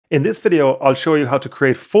In this video, I'll show you how to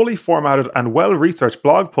create fully formatted and well-researched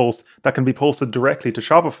blog posts that can be posted directly to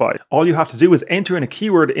Shopify. All you have to do is enter in a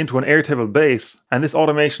keyword into an Airtable base, and this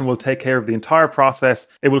automation will take care of the entire process.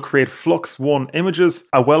 It will create Flux 1 images,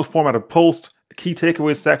 a well-formatted post, a key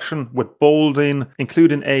takeaways section with bolding,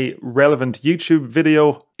 including a relevant YouTube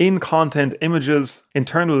video, in-content images,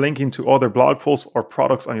 internal linking to other blog posts or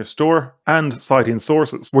products on your store, and citing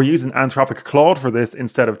sources. We're using Anthropic Claude for this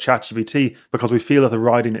instead of ChatGPT because we feel that the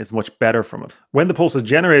writing is much better from it. When the post is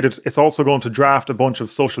generated, it's also going to draft a bunch of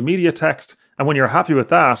social media text, and when you're happy with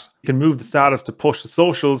that, you can move the status to push to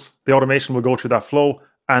socials. The automation will go through that flow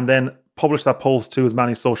and then publish that post to as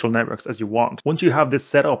many social networks as you want. Once you have this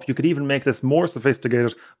set up, you could even make this more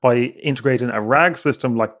sophisticated by integrating a RAG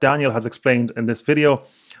system like Daniel has explained in this video,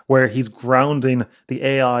 where he's grounding the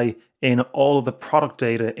AI in all of the product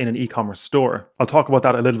data in an e-commerce store. I'll talk about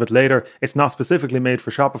that a little bit later. It's not specifically made for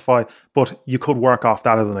Shopify, but you could work off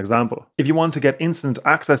that as an example. If you want to get instant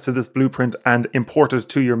access to this blueprint and import it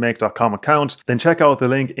to your make.com account, then check out the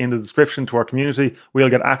link in the description to our community. We'll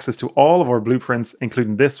get access to all of our blueprints,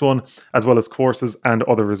 including this one, as well as courses and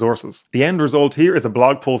other resources. The end result here is a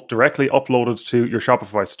blog post directly uploaded to your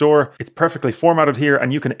Shopify store. It's perfectly formatted here,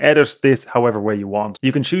 and you can edit this however way you want.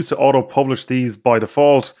 You can choose to auto-publish these by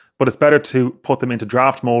default, but it's better to put them into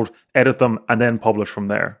draft mode, edit them, and then publish from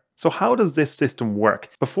there. So how does this system work?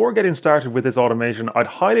 Before getting started with this automation, I'd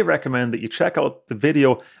highly recommend that you check out the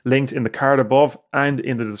video linked in the card above and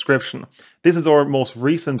in the description. This is our most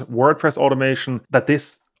recent WordPress automation that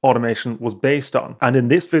this automation was based on. And in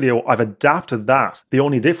this video, I've adapted that. The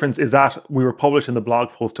only difference is that we were publishing the blog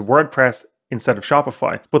post to WordPress instead of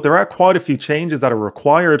Shopify. But there are quite a few changes that are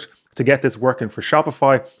required to get this working for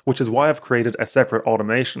Shopify, which is why I've created a separate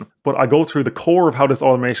automation. But I go through the core of how this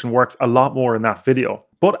automation works a lot more in that video.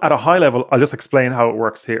 But at a high level, I'll just explain how it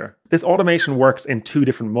works here. This automation works in two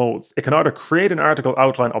different modes. It can either create an article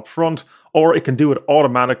outline up front, or it can do it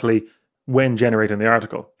automatically when generating the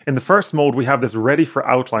article. In the first mode, we have this ready for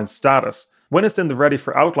outline status. When it's in the ready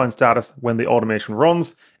for outline status, when the automation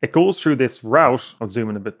runs, it goes through this route, I'll zoom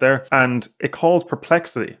in a bit there, and it calls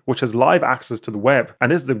Perplexity, which has live access to the web.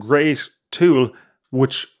 And this is a great tool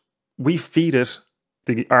which we feed it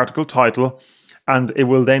the article title, and it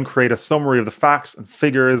will then create a summary of the facts and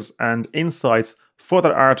figures and insights for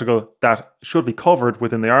that article that should be covered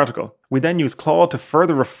within the article. We then use Claude to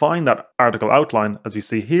further refine that article outline, as you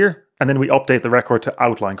see here, and then we update the record to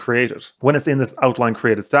outline created. When it's in this outline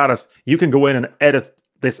created status, you can go in and edit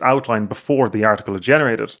this outline before the article is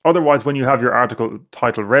generated. Otherwise, when you have your article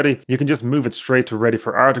title ready, you can just move it straight to ready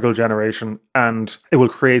for article generation, and it will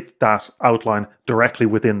create that outline directly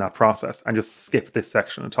within that process and just skip this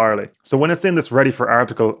section entirely. So when it's in this ready for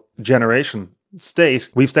article generation state,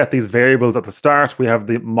 we've set these variables at the start. We have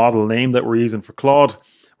the model name that we're using for Claude.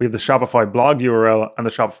 We have the Shopify blog URL and the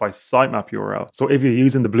Shopify sitemap URL. So if you're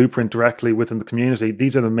using the blueprint directly within the community,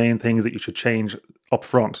 these are the main things that you should change up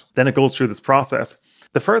front. Then it goes through this process.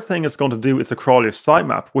 The first thing it's going to do is to crawl your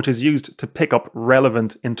sitemap, which is used to pick up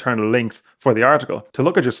relevant internal links for the article. To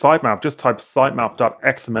look at your sitemap, just type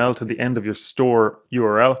sitemap.xml to the end of your store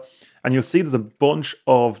URL, and you'll see there's a bunch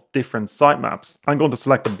of different sitemaps. I'm going to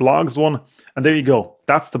select the blogs one, and there you go.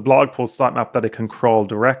 That's the blog post sitemap that it can crawl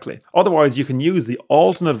directly. Otherwise, you can use the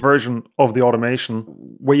alternate version of the automation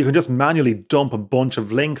where you can just manually dump a bunch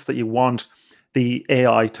of links that you want the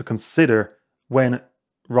AI to consider when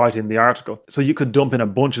writing the article. So you could dump in a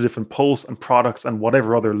bunch of different posts and products and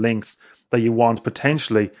whatever other links that you want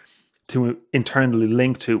potentially to internally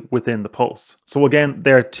link to within the posts. So again,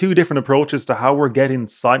 there are two different approaches to how we're getting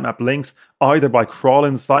sitemap links, either by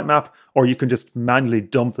crawling the sitemap, or you can just manually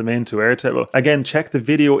dump them into Airtable. Again, check the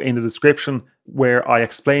video in the description where I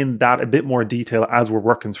explain that a bit more detail as we're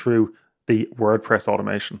working through the WordPress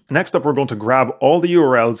automation. Next up, we're going to grab all the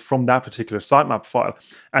URLs from that particular sitemap file.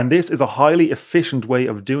 And this is a highly efficient way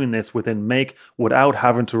of doing this within Make without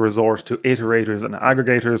having to resort to iterators and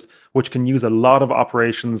aggregators, which can use a lot of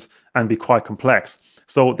operations and be quite complex.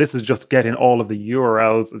 So this is just getting all of the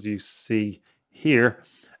URLs, as you see here,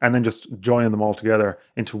 and then just joining them all together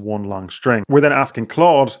into one long string. We're then asking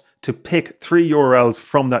Claude to pick 3 URLs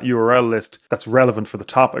from that URL list that's relevant for the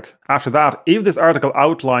topic. After that, if this article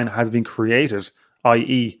outline has been created,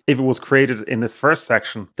 i.e. if it was created in this first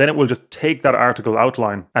section, then it will just take that article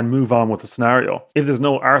outline and move on with the scenario. If there's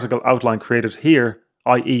no article outline created here,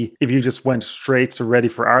 i.e. if you just went straight to ready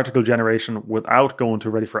for article generation without going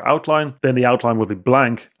to ready for outline, then the outline will be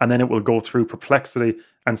blank, and then it will go through Perplexity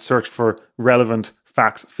and search for relevant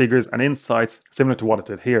facts, figures, and insights similar to what it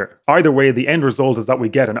did here. Either way, the end result is that we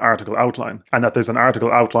get an article outline, and that there's an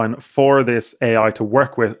article outline for this AI to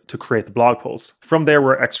work with to create the blog post. From there,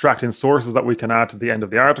 we're extracting sources that we can add to the end of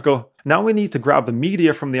the article. Now we need to grab the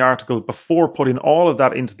media from the article before putting all of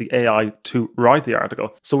that into the AI to write the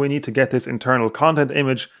article. So we need to get this internal content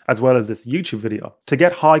image as well as this YouTube video. To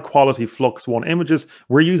get high quality Flux One images,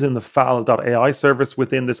 we're using the fal.ai service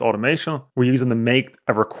within this automation. We're using the make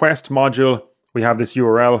a request module. We have this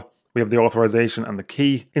URL, we have the authorization and the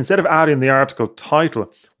key. Instead of adding the article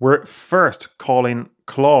title, we're first calling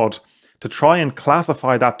Claude to try and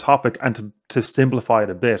classify that topic and to simplify it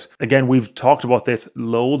a bit. Again, we've talked about this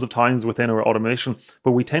loads of times within our automation,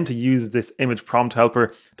 but we tend to use this image prompt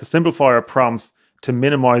helper to simplify our prompts to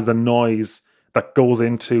minimize the noise that goes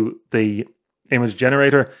into the image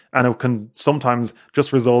generator, and it can sometimes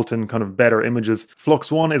just result in kind of better images. Flux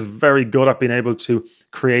One is very good at being able to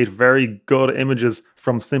create very good images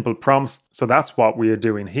from simple prompts, so that's what we are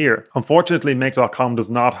doing here. Unfortunately, make.com does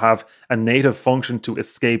not have a native function to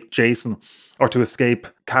escape JSON or to escape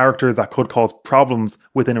characters that could cause problems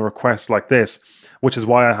within a request like this, which is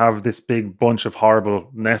why I have this big bunch of horrible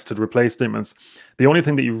nested replace statements. The only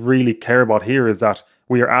thing that you really care about here is that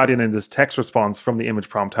we are adding in this text response from the image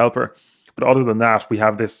prompt helper. But other than that, we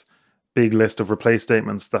have this big list of replace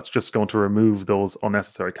statements that's just going to remove those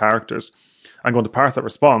unnecessary characters. I'm going to parse that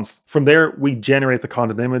response. From there, we generate the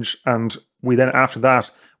content image, and we then, after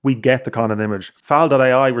that, we get the content image.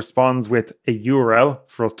 Fal.ai responds with a URL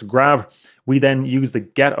for us to grab. We then use the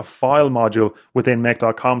get a file module within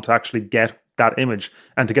make.com to actually get that image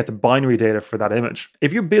and to get the binary data for that image.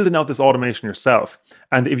 If you're building out this automation yourself,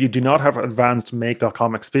 and if you do not have advanced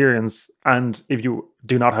make.com experience, and if you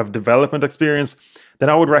do not have development experience, then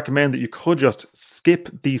I would recommend that you could just skip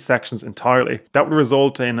these sections entirely. That would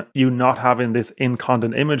result in you not having this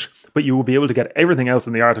in-content image, but you will be able to get everything else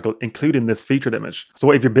in the article, including this featured image.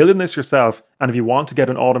 So if you're building this yourself, and if you want to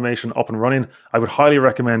get an automation up and running, I would highly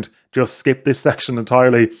recommend just skip this section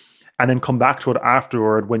entirely and then come back to it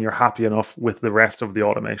afterward when you're happy enough with the rest of the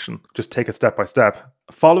automation. Just take it step by step.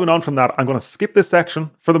 Following on from that, I'm going to skip this section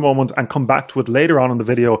for the moment and come back to it later on in the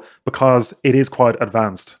video because it is quite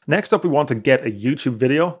advanced. Next up, we want to get a YouTube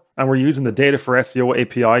video, and we're using the Data for SEO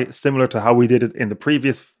API, similar to how we did it in the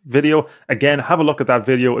previous video. Again, have a look at that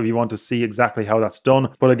video if you want to see exactly how that's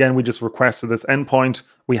done. But again, we just requested this endpoint.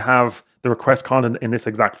 We have the request content in this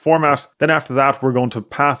exact format. Then after that, we're going to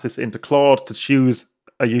pass this into Claude to choose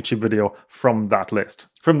a YouTube video from that list.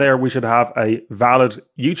 From there, we should have a valid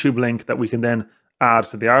YouTube link that we can then add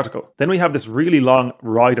to the article. Then we have this really long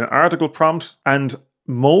write an article prompt, and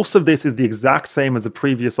most of this is the exact same as the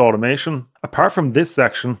previous automation. Apart from this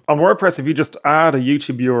section, on WordPress, if you just add a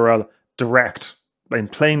YouTube URL direct in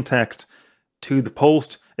plain text to the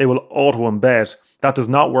post, it will auto embed. That does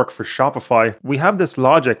not work for Shopify. We have this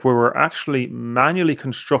logic where we're actually manually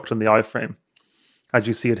constructing the iframe, as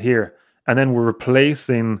you see it here. And then we're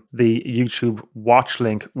replacing the YouTube watch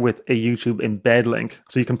link with a YouTube embed link.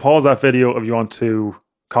 So you can pause that video if you want to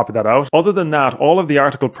copy that out. Other than that, all of the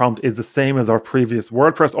article prompt is the same as our previous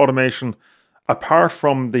WordPress automation, apart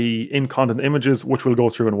from the in-content images, which we'll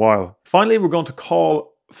go through in a while. Finally, we're going to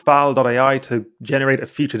call fal.ai to generate a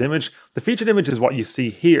featured image. The featured image is what you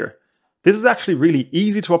see here. This is actually really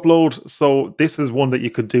easy to upload, so this is one that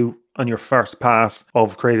you could do on your first pass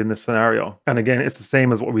of creating this scenario. And again, it's the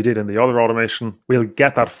same as what we did in the other automation. We'll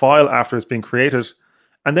get that file after it's been created,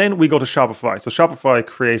 and then we go to Shopify. So Shopify,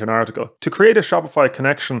 create an article. To create a Shopify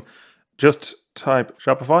connection, just type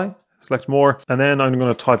Shopify, select more, and then I'm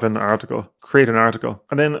going to type in article, create an article,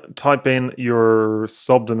 and then type in your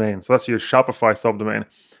subdomain. So that's your Shopify subdomain.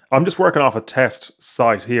 I'm just working off a test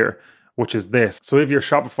site here, which is this. So if your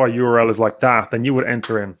Shopify URL is like that, then you would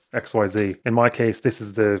enter in XYZ. In my case, this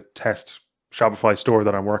is the test Shopify store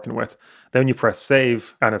that I'm working with. Then you press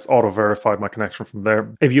save and it's auto-verified my connection from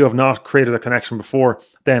there. If you have not created a connection before,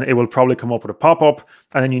 then it will probably come up with a pop-up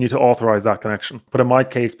and then you need to authorize that connection. But in my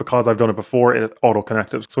case, because I've done it before, it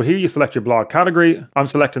auto-connected. So here you select your blog category. I'm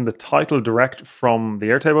selecting the title direct from the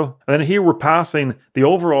Airtable. And then here we're passing the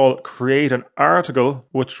overall create an article,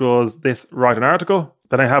 which was this write an article.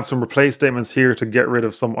 Then I have some replace statements here to get rid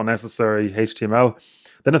of some unnecessary HTML.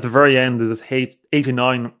 Then at the very end, there's this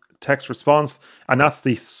 89 text response, and that's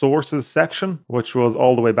the sources section, which was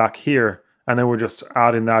all the way back here. And then we're just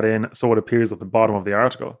adding that in so it appears at the bottom of the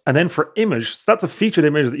article. And then for image, so that's a featured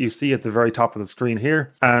image that you see at the very top of the screen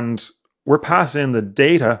here. And we're passing in the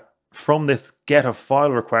data from this get a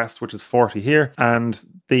file request, which is 40 here, and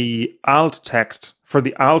the alt text For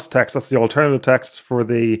the alt text, that's the alternative text for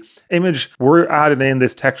the image, we're adding in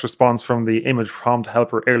this text response from the image prompt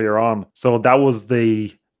helper earlier on. So that was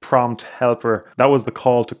the prompt helper. That was the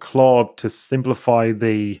call to Claude to simplify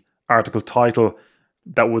the article title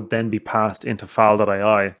that would then be passed into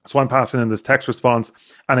fal.ai. So I'm passing in this text response.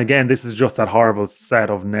 And again, this is just that horrible set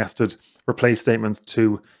of nested replace statements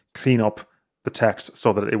to clean up the text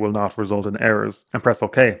so that it will not result in errors, and press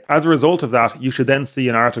OK. As a result of that, you should then see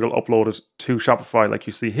an article uploaded to Shopify like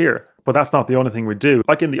you see here. But that's not the only thing we do.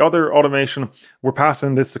 Like in the other automation, we're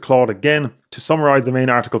passing this to Claude again to summarize the main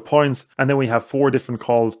article points. And then we have 4 different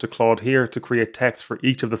calls to Claude here to create text for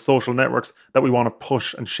each of the social networks that we want to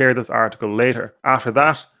push and share this article later. After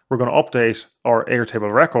that, we're going to update our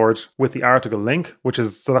Airtable record with the article link, which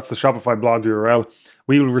is, so that's the Shopify blog URL.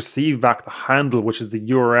 We will receive back the handle, which is the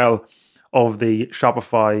URL of the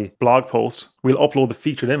Shopify blog post. We'll upload the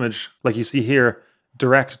featured image, like you see here,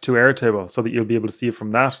 direct to Airtable so that you'll be able to see it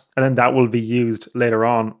from that. And then that will be used later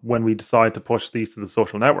on when we decide to push these to the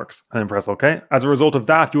social networks. And then press OK. As a result of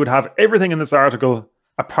that, you would have everything in this article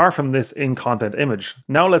apart from this in-content image.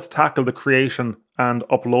 Now let's tackle the creation and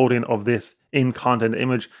uploading of this in-content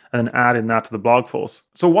image and then adding that to the blog post.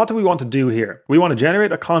 So what do we want to do here? We want to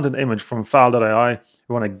generate a content image from fal.ai.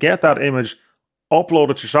 We want to get that image, upload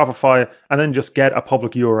it to Shopify, and then just get a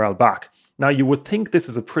public URL back. Now, you would think this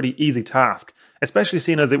is a pretty easy task, especially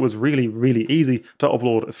seeing as it was really, really easy to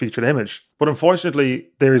upload a featured image. But unfortunately,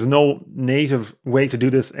 there is no native way to do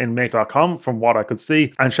this in Make.com from what I could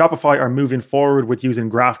see. And Shopify are moving forward with using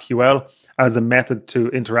GraphQL as a method to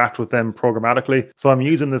interact with them programmatically. So I'm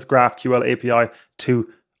using this GraphQL API to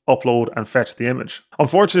upload and fetch the image.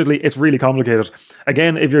 Unfortunately, it's really complicated.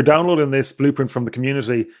 Again, if you're downloading this blueprint from the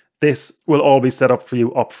community, this will all be set up for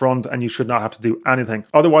you up front and you should not have to do anything.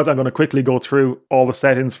 Otherwise, I'm going to quickly go through all the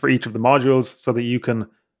settings for each of the modules so that you can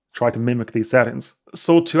try to mimic these settings.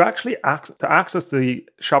 So to actually access the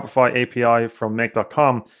Shopify API from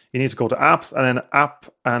Make.com, you need to go to Apps and then App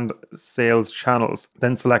and Sales Channels,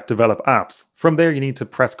 then select Develop Apps. From there, you need to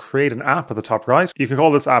press Create an App at the top right. You can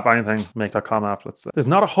call this app anything, Make.com app, let's say. There's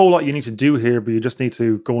not a whole lot you need to do here, but you just need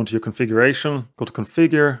to go into your configuration, go to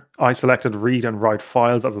Configure. I selected Read and Write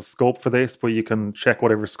Files as a scope for this, but you can check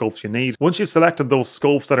whatever scopes you need. Once you've selected those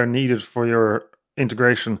scopes that are needed for your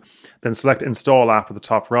integration, then select Install App at the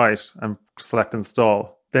top right and select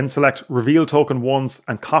Install. Then select Reveal Token once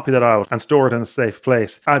and copy that out and store it in a safe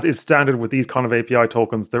place. As is standard with these kind of API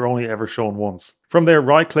tokens, they're only ever shown once. From there,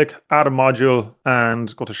 right-click, add a module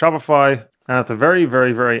and go to Shopify. And at the very,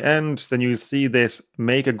 very, very end, then you see this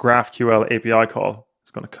Make a GraphQL API call.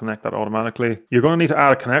 It's going to connect that automatically. You're going to need to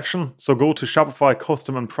add a connection. So go to Shopify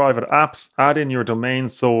Custom and Private Apps, add in your domain.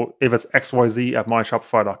 So if it's xyz at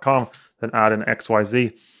myshopify.com, then add in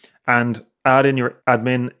XYZ and add in your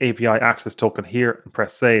admin API access token here and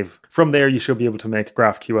press save. From there, you should be able to make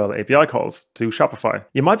GraphQL API calls to Shopify.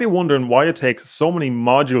 You might be wondering why it takes so many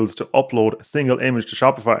modules to upload a single image to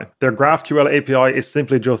Shopify. Their GraphQL API is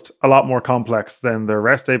simply just a lot more complex than their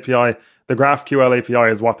REST API. The GraphQL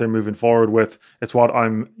API is what they're moving forward with. It's what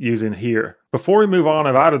I'm using here. Before we move on,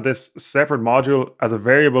 I've added this separate module as a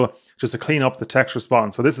variable just to clean up the text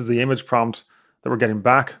response. So this is the image prompt that we're getting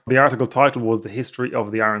back. The article title was The History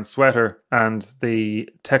of the Iron Sweater, and the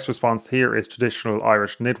text response here is Traditional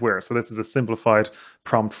Irish Knitwear. So this is a simplified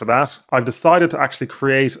prompt for that. I've decided to actually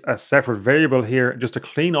create a separate variable here just to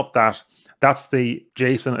clean up that. That's the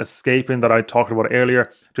JSON escaping that I talked about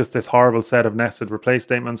earlier, just this horrible set of nested replace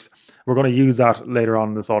statements. We're going to use that later on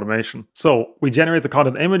in this automation. So we generate the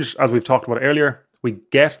content image as we've talked about earlier. We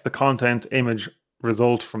get the content image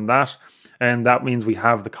result from that. And that means we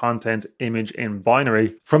have the content image in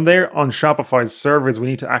binary. From there, on Shopify's servers, we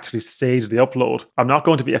need to actually stage the upload. I'm not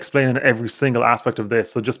going to be explaining every single aspect of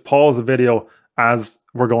this, so just pause the video as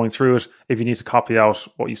we're going through it if you need to copy out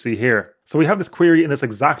what you see here. So we have this query in this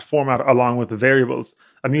exact format along with the variables.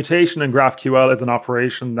 A mutation in GraphQL is an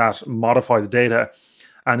operation that modifies data.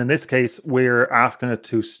 And in this case, we're asking it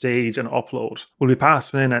to stage and upload. We'll be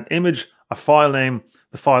passing in an image, a file name,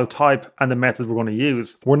 the file type, and the method we're going to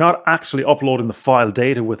use. We're not actually uploading the file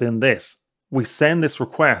data within this. We send this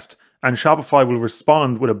request and Shopify will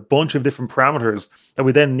respond with a bunch of different parameters that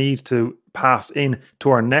we then need to pass in to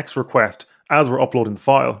our next request as we're uploading the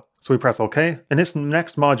file. So we press OK. In this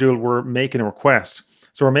next module, we're making a request.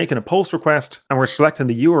 So we're making a post request and we're selecting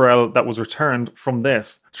the URL that was returned from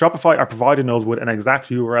this. Shopify are providing us with an exact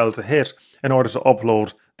URL to hit in order to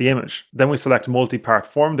upload the image. Then we select multi-part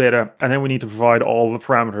form data, and then we need to provide all the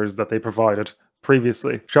parameters that they provided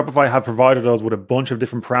previously. Shopify have provided us with a bunch of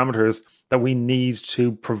different parameters that we need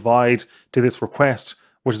to provide to this request,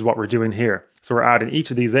 which is what we're doing here. So we're adding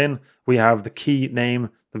each of these in. We have the key, name,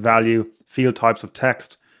 the value, field types of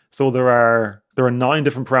text. So there are 9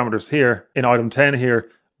 different parameters here. In item 10 here,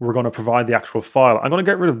 we're going to provide the actual file. I'm going to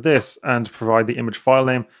get rid of this and provide the image file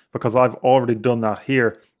name because I've already done that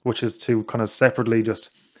here, which is to kind of separately just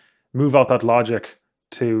move out that logic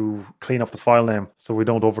to clean up the file name so we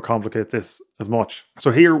don't overcomplicate this as much.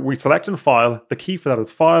 So here we select in file. The key for that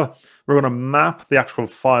is file. We're going to map the actual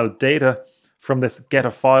file data from this get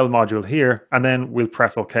a file module here, and then we'll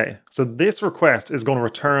press OK. So this request is going to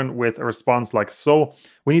return with a response like so.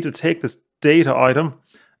 We need to take this data item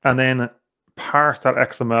and then parse that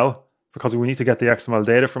XML because we need to get the XML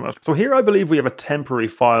data from it. So here I believe we have a temporary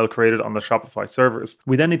file created on the Shopify servers.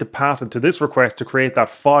 We then need to pass it to this request to create that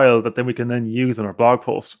file that then we can then use in our blog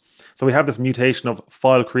post. So we have this mutation of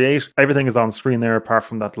file create. Everything is on screen there apart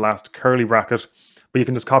from that last curly bracket. But you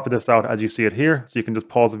can just copy this out as you see it here. So you can just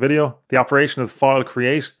pause the video. The operation is file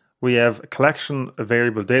create. We have a collection, a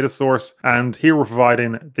variable data source, and here we're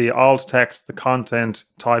providing the alt text, the content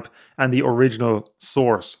type, and the original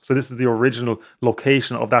source. So this is the original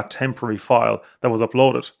location of that temporary file that was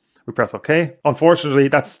uploaded. We press OK. Unfortunately,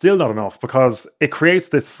 that's still not enough because it creates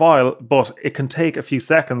this file, but it can take a few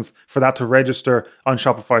seconds for that to register on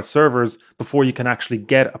Shopify servers before you can actually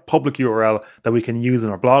get a public URL that we can use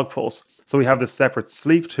in our blog post. So we have this separate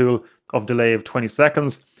sleep tool of delay of 20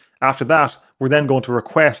 seconds. After that, we're then going to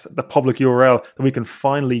request the public URL that we can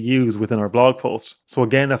finally use within our blog post. So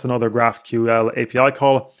again, that's another GraphQL API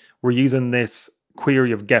call. We're using this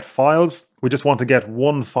query of get files. We just want to get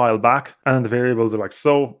one file back, and then the variables are like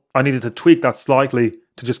so. I needed to tweak that slightly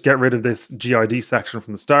to just get rid of this GID section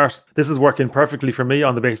from the start. This is working perfectly for me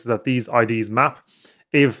on the basis that these IDs map.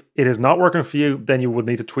 If it is not working for you, then you would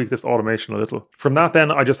need to tweak this automation a little. From that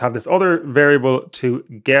then, I just have this other variable to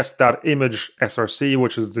get that image SRC,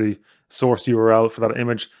 which is the source URL for that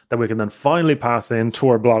image that we can then finally pass in to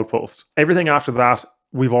our blog post. Everything after that,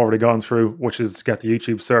 we've already gone through, which is to get the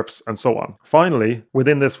YouTube SERPs and so on. Finally,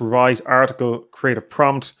 within this write article, create a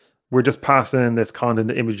prompt, we're just passing in this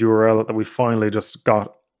content image URL that we finally just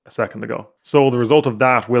got a second ago. So the result of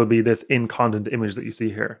that will be this in content image that you see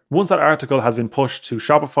here. Once that article has been pushed to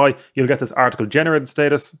Shopify, you'll get this article generated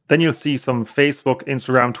status. Then you'll see some Facebook,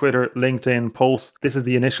 Instagram, Twitter, LinkedIn posts. This is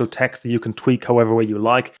the initial text that you can tweak however way you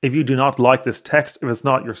like. If you do not like this text, if it's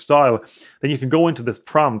not your style, then you can go into this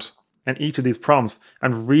prompt and each of these prompts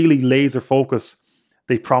and really laser focus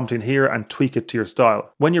the prompt in here and tweak it to your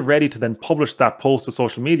style. When you're ready to then publish that post to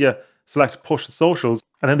social media, select push to socials,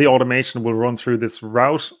 and then the automation will run through this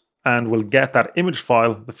route and will get that image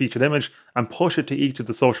file, the featured image, and push it to each of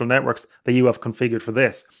the social networks that you have configured for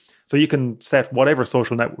this. So you can set whatever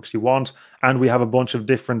social networks you want, and we have a bunch of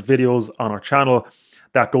different videos on our channel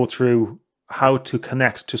that go through how to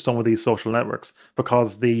connect to some of these social networks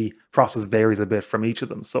because the process varies a bit from each of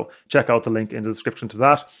them. So check out the link in the description to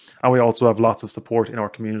that. And we also have lots of support in our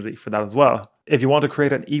community for that as well. If you want to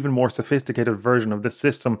create an even more sophisticated version of this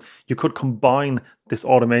system, you could combine this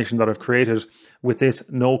automation that I've created with this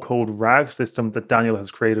no-code RAG system that Daniel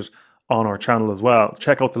has created on our channel as well.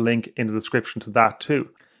 Check out the link in the description to that too.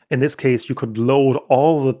 In this case, you could load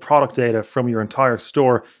all the product data from your entire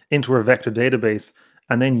store into a vector database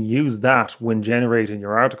and then use that when generating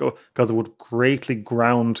your article because it would greatly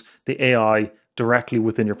ground the AI directly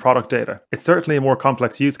within your product data. It's certainly a more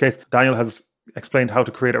complex use case. Daniel has explained how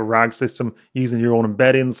to create a RAG system using your own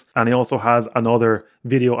embeddings, and he also has another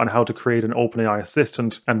video on how to create an OpenAI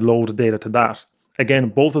assistant and load data to that. Again,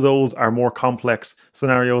 both of those are more complex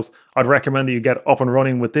scenarios. I'd recommend that you get up and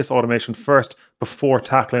running with this automation first before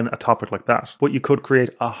tackling a topic like that. But you could create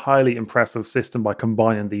a highly impressive system by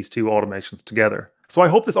combining these two automations together. So I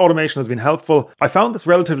hope this automation has been helpful. I found this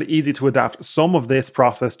relatively easy to adapt some of this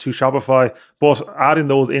process to Shopify, but adding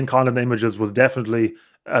those in-content images was definitely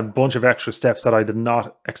a bunch of extra steps that I did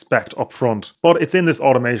not expect up front. But it's in this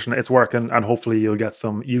automation, it's working, and hopefully you'll get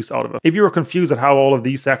some use out of it. If you were confused at how all of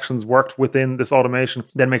these sections worked within this automation,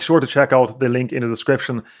 then make sure to check out the link in the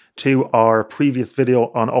description to our previous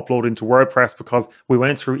video on uploading to WordPress because we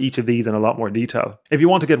went through each of these in a lot more detail. If you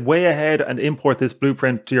want to get way ahead and import this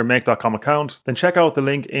blueprint to your make.com account, then check out the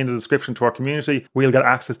link in the description to our community where you'll get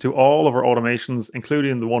access to all of our automations,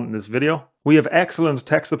 including the one in this video. We have excellent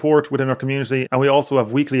tech support within our community, and we also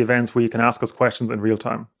have weekly events where you can ask us questions in real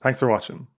time. Thanks for watching.